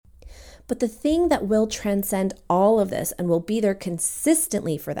But the thing that will transcend all of this and will be there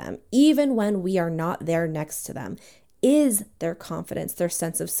consistently for them, even when we are not there next to them, is their confidence, their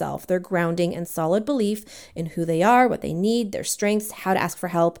sense of self, their grounding and solid belief in who they are, what they need, their strengths, how to ask for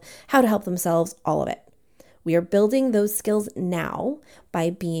help, how to help themselves, all of it. We are building those skills now by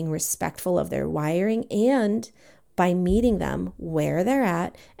being respectful of their wiring and by meeting them where they're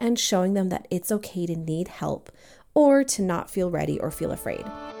at and showing them that it's okay to need help or to not feel ready or feel afraid.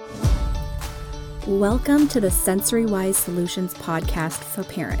 Welcome to the Sensory Wise Solutions podcast for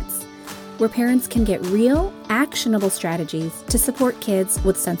parents, where parents can get real, actionable strategies to support kids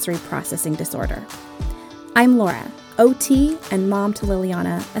with sensory processing disorder. I'm Laura, OT and mom to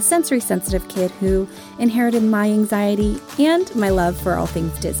Liliana, a sensory sensitive kid who inherited my anxiety and my love for all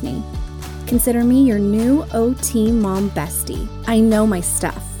things Disney. Consider me your new OT mom bestie. I know my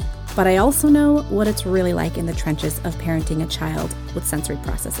stuff, but I also know what it's really like in the trenches of parenting a child with sensory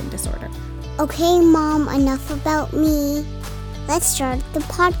processing disorder. Okay, Mom, enough about me. Let's start the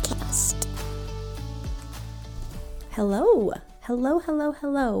podcast. Hello.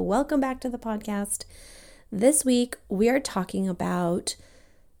 Welcome back to the podcast. This week, we are talking about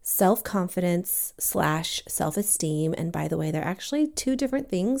self-confidence / self-esteem. And by the way, they're actually two different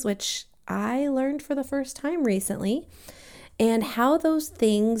things, which I learned for the first time recently, and how those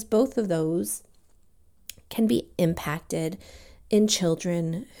things, both of those, can be impacted in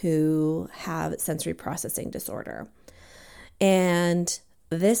children who have sensory processing disorder. And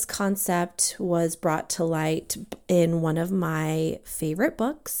this concept was brought to light in one of my favorite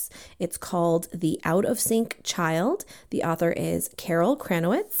books. It's called The Out of Sync Child. The author is Carol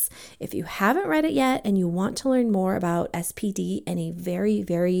Kranowitz. If you haven't read it yet and you want to learn more about SPD in a very,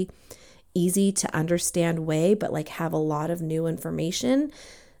 very easy to understand way, but have a lot of new information,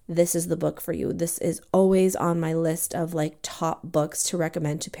 this is the book for you. This is always on my list of top books to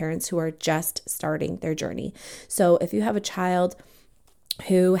recommend to parents who are just starting their journey. So if you have a child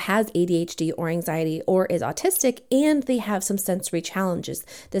who has ADHD or anxiety or is autistic and they have some sensory challenges,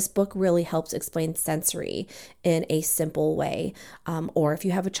 this book really helps explain sensory in a simple way. Or if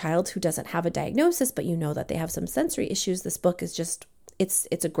you have a child who doesn't have a diagnosis, but you know that they have some sensory issues, this book is just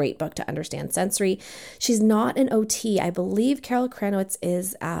It's a great book to understand sensory. She's not an OT. I believe Carol Kranowitz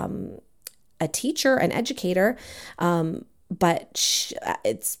is a teacher, an educator, but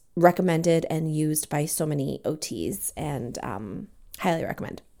it's recommended and used by so many OTs, and highly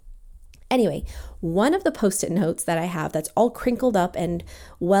recommend. Anyway, one of the Post-it notes that I have that's all crinkled up and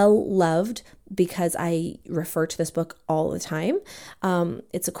well-loved because I refer to this book all the time.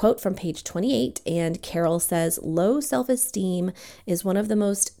 It's a quote from page 28, and Carol says, "Low self-esteem is one of the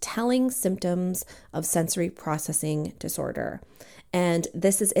most telling symptoms of sensory processing disorder." And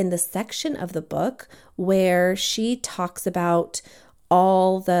this is in the section of the book where she talks about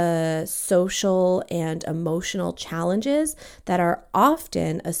all the social and emotional challenges that are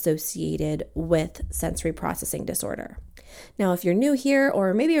often associated with sensory processing disorder. Now, if you're new here,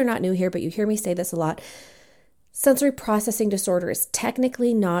 or maybe you're not new here, but you hear me say this a lot, sensory processing disorder is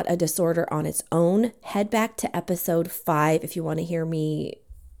technically not a disorder on its own. Head back to episode 5 if you want to hear me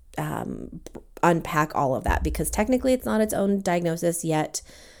unpack all of that, because technically it's not its own diagnosis, yet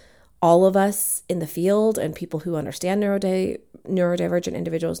all of us in the field and people who understand neurodivergent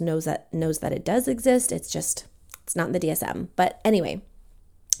individuals knows that it does exist. It's not in the DSM. But anyway,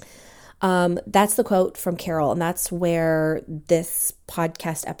 that's the quote from Carol, and that's where this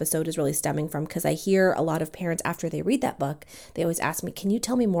podcast episode is really stemming from, because I hear a lot of parents after they read that book, they always ask me, can you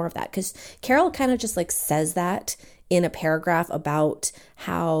tell me more of that? Because Carol kind of just says that in a paragraph about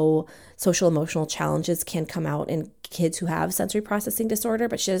how social emotional challenges can come out in kids who have sensory processing disorder,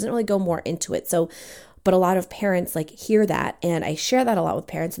 but she doesn't really go more into it. But a lot of parents hear that, and I share that a lot with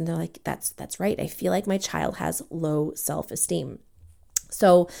parents, and they're like, that's right. I feel like my child has low self-esteem.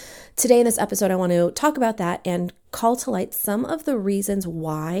 So today in this episode, I want to talk about that and call to light some of the reasons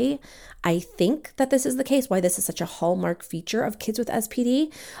why I think that this is the case, why this is such a hallmark feature of kids with SPD.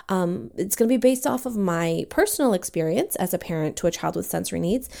 It's going to be based off of my personal experience as a parent to a child with sensory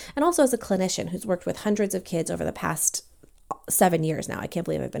needs, and also as a clinician who's worked with hundreds of kids over the past 7 years now. I can't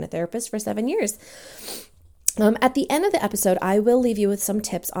believe I've been a therapist for 7 years. At the end of the episode, I will leave you with some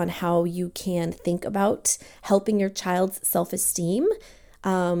tips on how you can think about helping your child's self-esteem.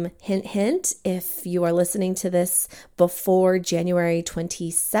 Hint, hint, if you are listening to this before January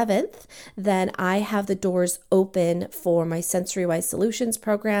 27th, then I have the doors open for my Sensory Wise Solutions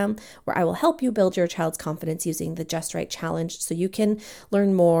program, where I will help you build your child's confidence using the Just Right Challenge. So you can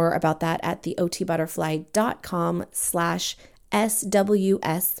learn more about that at the otbutterfly.com/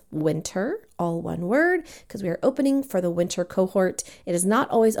 SWS Winter, all one word, because we are opening for the winter cohort. It is not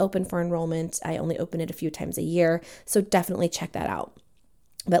always open for enrollment. I only open it a few times a year, so definitely check that out.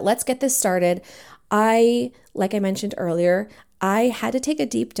 But let's get this started. Like I mentioned earlier, I had to take a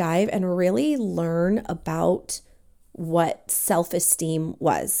deep dive and really learn about what self-esteem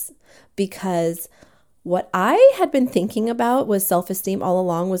was, because what I had been thinking about was self-esteem all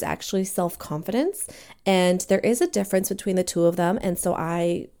along was actually self-confidence. And there is a difference between the two of them. And so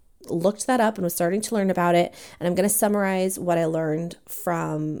I looked that up and was starting to learn about it. And I'm going to summarize what I learned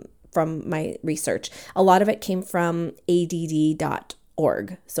from my research. A lot of it came from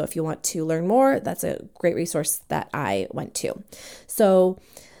ADD.org. So if you want to learn more, that's a great resource that I went to. So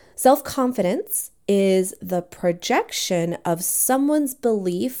self-confidence is the projection of someone's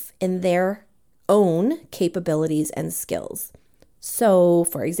belief in their own capabilities and skills. So,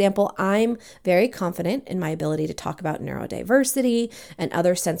 for example, I'm very confident in my ability to talk about neurodiversity and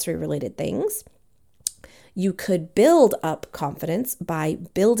other sensory related things. You could build up confidence by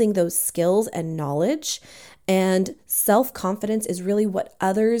building those skills and knowledge. And self-confidence is really what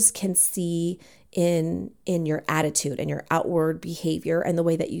others can see in your attitude and your outward behavior and the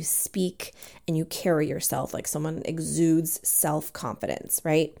way that you speak and you carry yourself, like someone exudes self-confidence,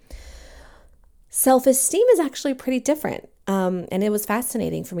 right? Self-esteem is actually pretty different, and it was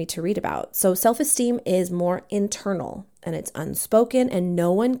fascinating for me to read about. So self-esteem is more internal, and it's unspoken, and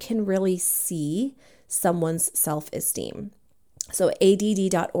no one can really see someone's self-esteem. So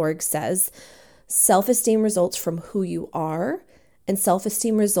ADD.org says, self-esteem results from who you are, and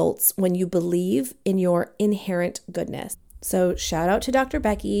self-esteem results when you believe in your inherent goodness. So shout out to Dr.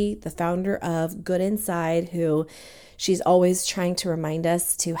 Becky, the founder of Good Inside, who she's always trying to remind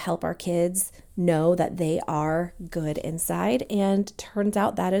us to help our kids know that they are good inside. And turns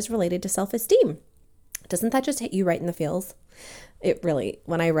out that is related to self-esteem. Doesn't that just hit you right in the feels? It really,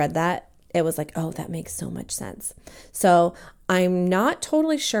 when I read that, it was like, oh, that makes so much sense. So I'm not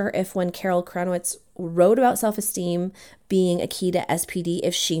totally sure if when Carol Kronowitz wrote about self-esteem being a key to SPD,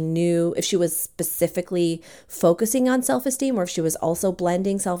 if she was specifically focusing on self-esteem or if she was also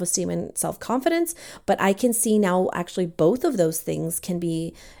blending self-esteem and self-confidence. But I can see now actually both of those things can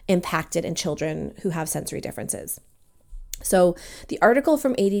be impacted in children who have sensory differences. So the article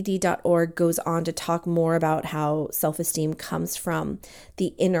from ADD.org goes on to talk more about how self-esteem comes from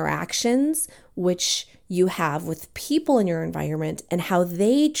the interactions which you have with people in your environment and how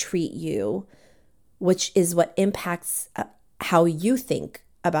they treat you, which is what impacts how you think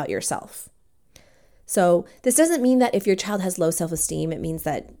about yourself. So this doesn't mean that if your child has low self-esteem, it means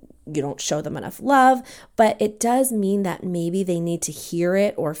that you don't show them enough love, but it does mean that maybe they need to hear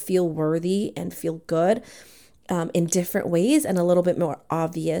it or feel worthy and feel good in different ways and a little bit more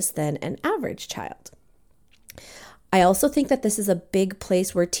obvious than an average child. I also think that this is a big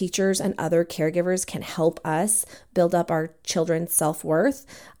place where teachers and other caregivers can help us build up our children's self-worth,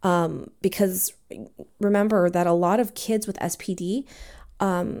 because remember that a lot of kids with SPD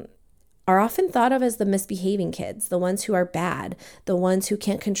are often thought of as the misbehaving kids, the ones who are bad, the ones who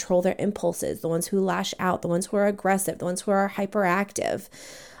can't control their impulses, the ones who lash out, the ones who are aggressive, the ones who are hyperactive.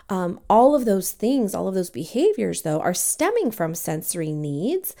 All of those things, all of those behaviors, though, are stemming from sensory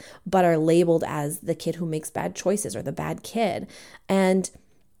needs, but are labeled as the kid who makes bad choices or the bad kid. And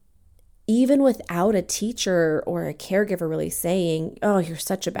even without a teacher or a caregiver really saying, oh, you're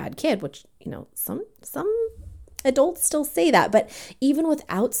such a bad kid, which, some adults still say that. But even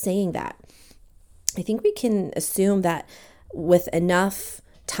without saying that, I think we can assume that with enough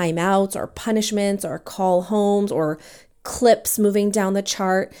timeouts or punishments or call homes or clips moving down the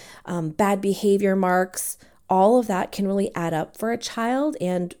chart, bad behavior marks, all of that can really add up for a child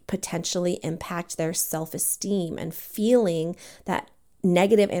and potentially impact their self-esteem, and feeling that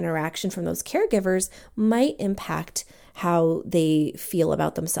negative interaction from those caregivers might impact how they feel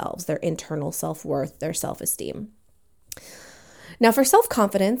about themselves, their internal self-worth, their self-esteem. Now for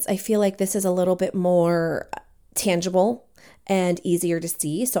self-confidence, I feel like this is a little bit more tangible and easier to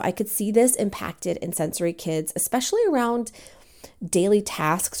see. So I could see this impacted in sensory kids, especially around daily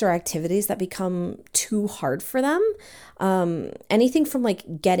tasks or activities that become too hard for them. Anything from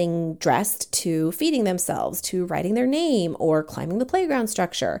like getting dressed to feeding themselves to writing their name or climbing the playground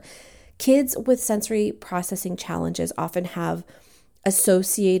structure. Kids with sensory processing challenges often have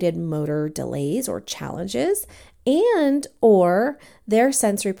associated motor delays or challenges, and or their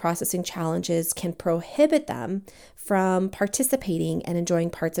sensory processing challenges can prohibit them from participating and enjoying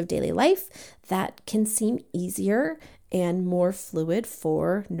parts of daily life that can seem easier and more fluid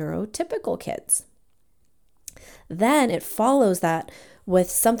for neurotypical kids. Then it follows that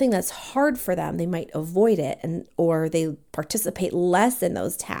with something that's hard for them, they might avoid it or they participate less in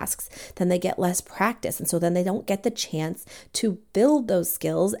those tasks, then they get less practice. And so then they don't get the chance to build those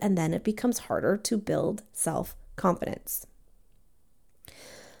skills, and then it becomes harder to build self-confidence.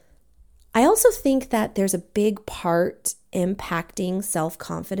 I also think that there's a big part impacting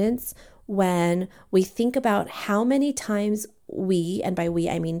self-confidence when we think about how many times we, and by we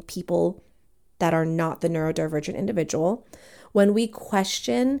I mean people that are not the neurodivergent individual, when we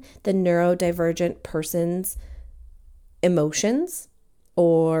question the neurodivergent person's emotions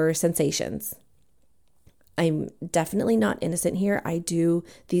or sensations. I'm definitely not innocent here. I do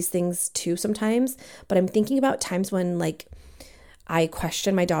these things too sometimes, but I'm thinking about times when I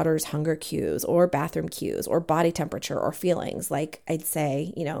question my daughter's hunger cues or bathroom cues or body temperature or feelings. Like I'd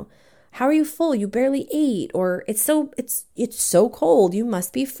say, how are you full? You barely ate. Or it's so cold. You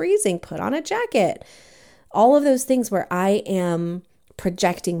must be freezing. Put on a jacket. All of those things where I am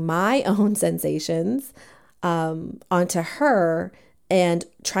projecting my own sensations onto her and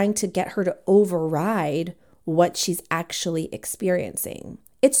trying to get her to override what she's actually experiencing.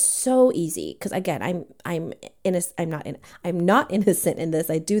 It's so easy because, again, I'm not innocent in this.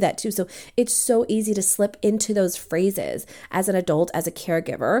 I do that too. So it's so easy to slip into those phrases as an adult, as a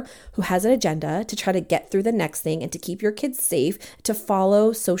caregiver who has an agenda to try to get through the next thing and to keep your kids safe, to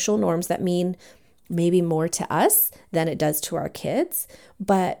follow social norms that mean maybe more to us than it does to our kids.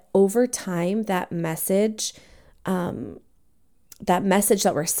 But over time, that message that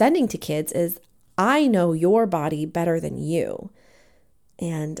we're sending to kids is, I know your body better than you.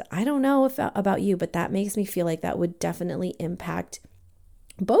 And I don't know about you, but that makes me feel like that would definitely impact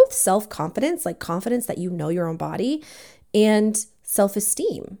both self-confidence, like confidence that you know your own body, and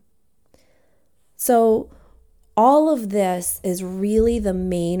self-esteem. So all of this is really the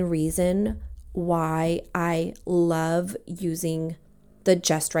main reason why I love using the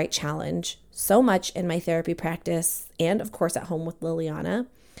Just Right Challenge so much in my therapy practice and, of course, at home with Liliana.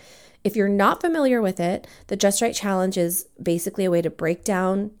 If you're not familiar with it, the Just Right Challenge is basically a way to break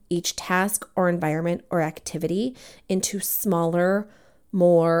down each task or environment or activity into smaller,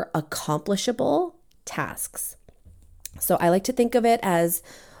 more accomplishable tasks. So I like to think of it as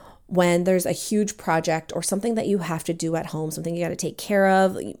when there's a huge project or something that you have to do at home, something you got to take care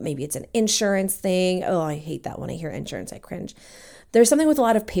of. Maybe it's an insurance thing. Oh, I hate that when I hear insurance. I cringe. There's something with a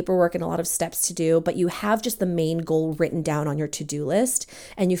lot of paperwork and a lot of steps to do, but you have just the main goal written down on your to-do list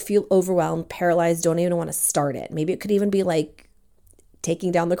and you feel overwhelmed, paralyzed, don't even want to start it. Maybe it could even be like taking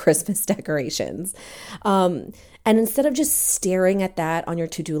down the Christmas decorations. And instead of just staring at that on your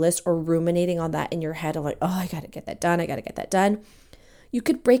to-do list or ruminating on that in your head of like, oh, I got to get that done. You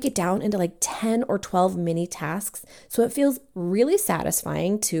could break it down into like 10 or 12 mini tasks. So it feels really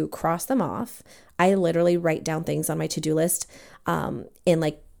satisfying to cross them off. I literally write down things on my to-do list in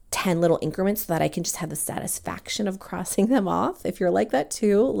like 10 little increments so that I can just have the satisfaction of crossing them off. If you're like that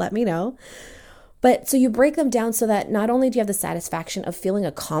too, let me know. But so you break them down so that not only do you have the satisfaction of feeling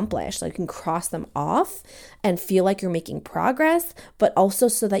accomplished, like you can cross them off and feel like you're making progress, but also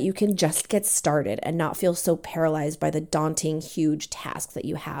so that you can just get started and not feel so paralyzed by the daunting, huge tasks that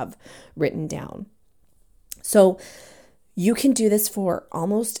you have written down. So you can do this for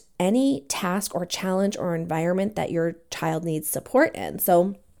almost any task or challenge or environment that your child needs support in.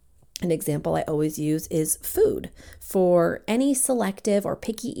 So an example I always use is food. For any selective or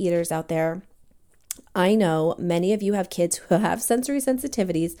picky eaters out there, I know many of you have kids who have sensory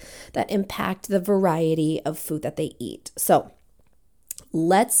sensitivities that impact the variety of food that they eat. So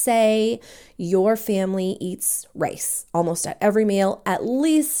let's say your family eats rice almost at every meal, at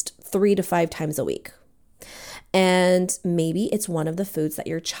least 3 to 5 times a week. And maybe it's one of the foods that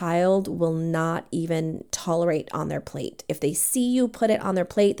your child will not even tolerate on their plate. If they see you put it on their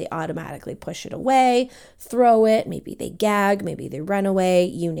plate, they automatically push it away, throw it, maybe they gag, maybe they run away,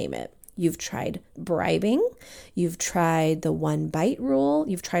 you name it. You've tried bribing, you've tried the 1 bite rule,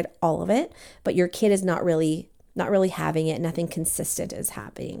 you've tried all of it, but your kid is not really having it, nothing consistent is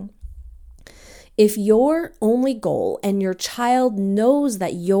happening. If your only goal, and your child knows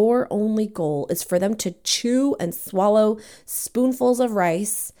that your only goal is for them to chew and swallow spoonfuls of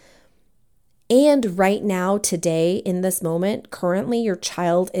rice, and right now, today, in this moment, currently your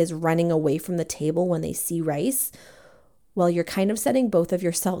child is running away from the table when they see rice, well, you're kind of setting both of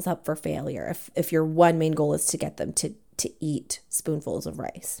yourselves up for failure if your one main goal is to get them to eat spoonfuls of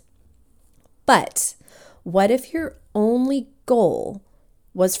rice. But what if your only goal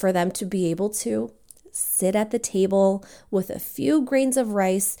was for them to be able to sit at the table with a few grains of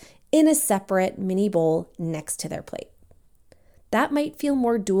rice in a separate mini bowl next to their plate? That might feel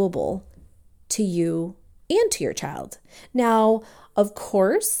more doable to you and to your child. Now, of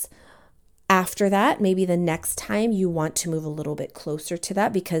course, after that, maybe the next time you want to move a little bit closer to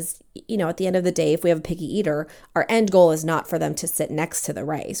that because, at the end of the day, if we have a picky eater, our end goal is not for them to sit next to the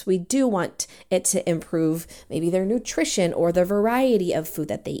rice. We do want it to improve maybe their nutrition or the variety of food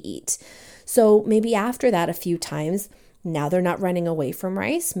that they eat. So maybe after that, a few times, now they're not running away from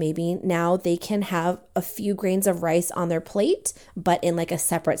rice. Maybe now they can have a few grains of rice on their plate, but in like a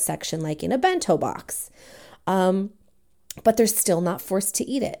separate section, like in a bento box. But they're still not forced to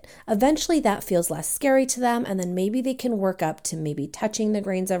eat it. Eventually that feels less scary to them, and then maybe they can work up to maybe touching the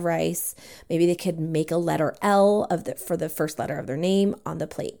grains of rice. Maybe they could make a letter L for the first letter of their name on the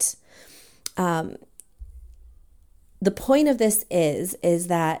plate. The point of this is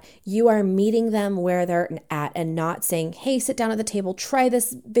that you are meeting them where they're at and not saying, hey, sit down at the table, try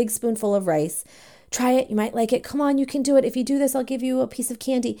this big spoonful of rice. Try it, you might like it. Come on, you can do it. If you do this, I'll give you a piece of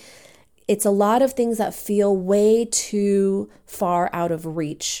candy. It's a lot of things that feel way too far out of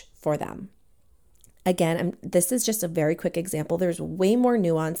reach for them. Again, this is just a very quick example. There's way more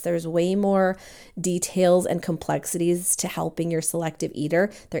nuance. There's way more details and complexities to helping your selective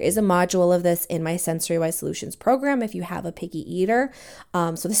eater. There is a module of this in my Sensory Wise Solutions program if you have a picky eater.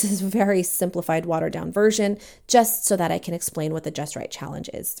 So this is a very simplified, watered down version, just so that I can explain what the Just Right Challenge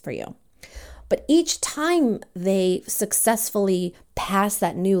is for you. But each time they successfully pass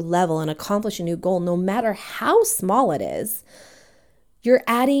that new level and accomplish a new goal, no matter how small it is, you're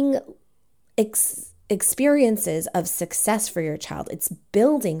adding experiences of success for your child. It's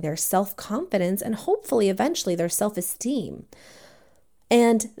building their self-confidence and hopefully eventually their self-esteem.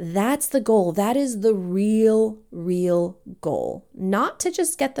 And that's the goal. That is the real goal. Not to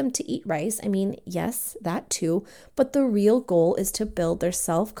just get them to eat rice. I mean, yes, that too. But the real goal is to build their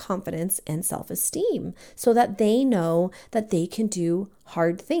self-confidence and self-esteem so that they know that they can do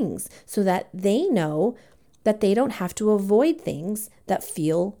hard things, so that they know that they don't have to avoid things that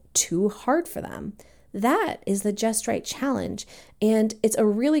feel too hard for them. That is the Just Right Challenge. And it's a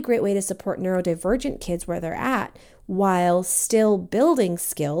really great way to support neurodivergent kids where they're at while still building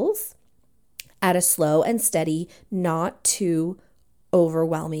skills at a slow and steady, not too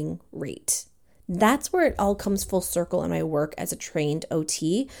overwhelming rate. That's where it all comes full circle in my work as a trained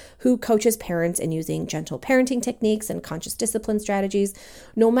OT who coaches parents in using gentle parenting techniques and conscious discipline strategies.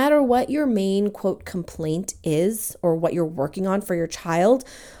 No matter what your main, quote, complaint is or what you're working on for your child,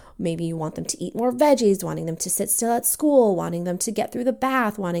 maybe you want them to eat more veggies, wanting them to sit still at school, wanting them to get through the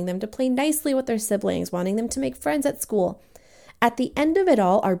bath, wanting them to play nicely with their siblings, wanting them to make friends at school. At the end of it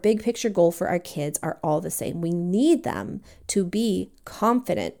all, our big picture goal for our kids are all the same. We need them to be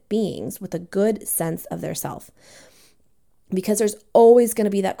confident beings with a good sense of their self. Because there's always going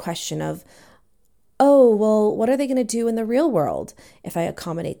to be that question of, oh, well, what are they going to do in the real world if I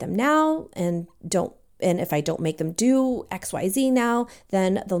accommodate them now and if I don't make them do XYZ now,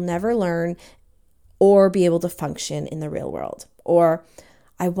 then they'll never learn or be able to function in the real world. Or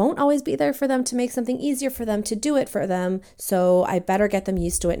I won't always be there for them to make something easier for them to do it for them, so I better get them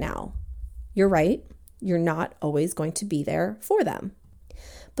used to it now. You're right. You're not always going to be there for them.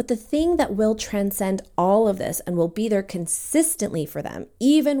 But the thing that will transcend all of this and will be there consistently for them,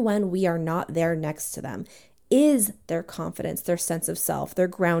 even when we are not there next to them, is their confidence, their sense of self, their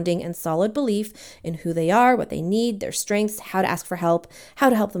grounding and solid belief in who they are, what they need, their strengths, how to ask for help, how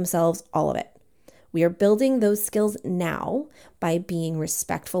to help themselves, all of it. We are building those skills now by being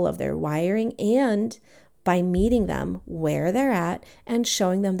respectful of their wiring and by meeting them where they're at and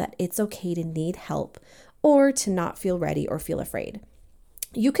showing them that it's okay to need help or to not feel ready or feel afraid.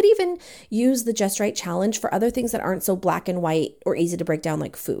 You could even use the Just Right Challenge for other things that aren't so black and white or easy to break down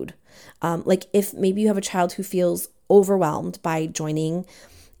like food. Like if maybe you have a child who feels overwhelmed by joining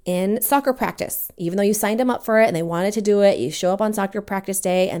in soccer practice, even though you signed them up for it and they wanted to do it, you show up on soccer practice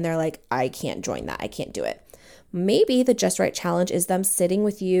day and they're like, I can't join that. I can't do it. Maybe the Just Right Challenge is them sitting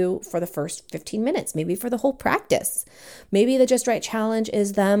with you for the first 15 minutes, maybe for the whole practice. Maybe the Just Right Challenge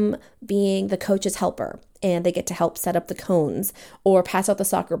is them being the coach's helper and they get to help set up the cones or pass out the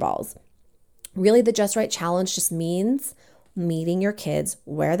soccer balls. Really, the Just Right Challenge just means meeting your kids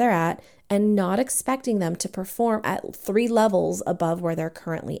where they're at and not expecting them to perform at 3 levels above where they're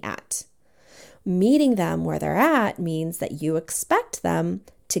currently at. Meeting them where they're at means that you expect them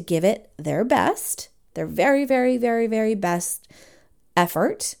to give it their best, their very, very, very, very best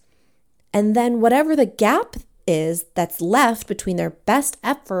effort. And then whatever the gap is that's left between their best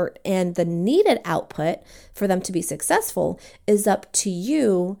effort and the needed output for them to be successful is up to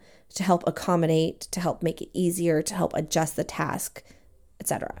you to help accommodate, to help make it easier, to help adjust the task,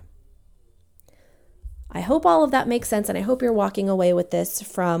 etc. I hope all of that makes sense, and I hope you're walking away with this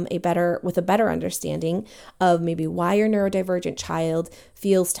with a better understanding of maybe why your neurodivergent child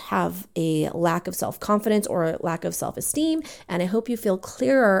feels to have a lack of self-confidence or a lack of self-esteem, and I hope you feel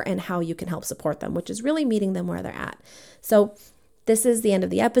clearer in how you can help support them, which is really meeting them where they're at. So this is the end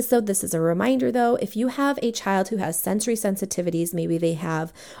of the episode. This is a reminder though, if you have a child who has sensory sensitivities, maybe they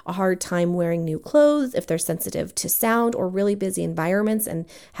have a hard time wearing new clothes, if they're sensitive to sound or really busy environments and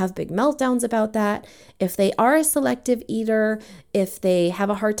have big meltdowns about that, if they are a selective eater, if they have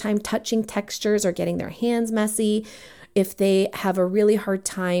a hard time touching textures or getting their hands messy, if they have a really hard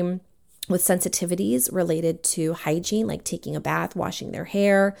time with sensitivities related to hygiene, like taking a bath, washing their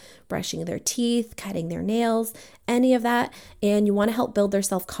hair, brushing their teeth, cutting their nails, any of that, and you want to help build their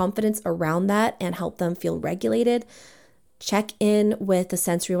self-confidence around that and help them feel regulated, check in with the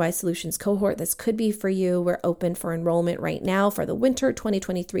Sensory Wise Solutions cohort. This could be for you. We're open for enrollment right now for the winter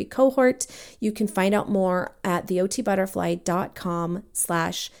 2023 cohort. You can find out more at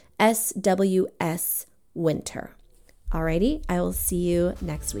theotbutterfly.com/SWS Alrighty, I will see you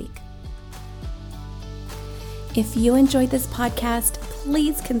next week. If you enjoyed this podcast,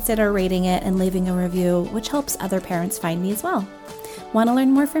 please consider rating it and leaving a review, which helps other parents find me as well. Want to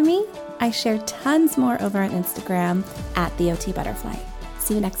learn more from me? I share tons more over on Instagram at @theotbutterfly.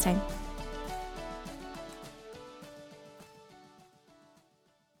 See you next time.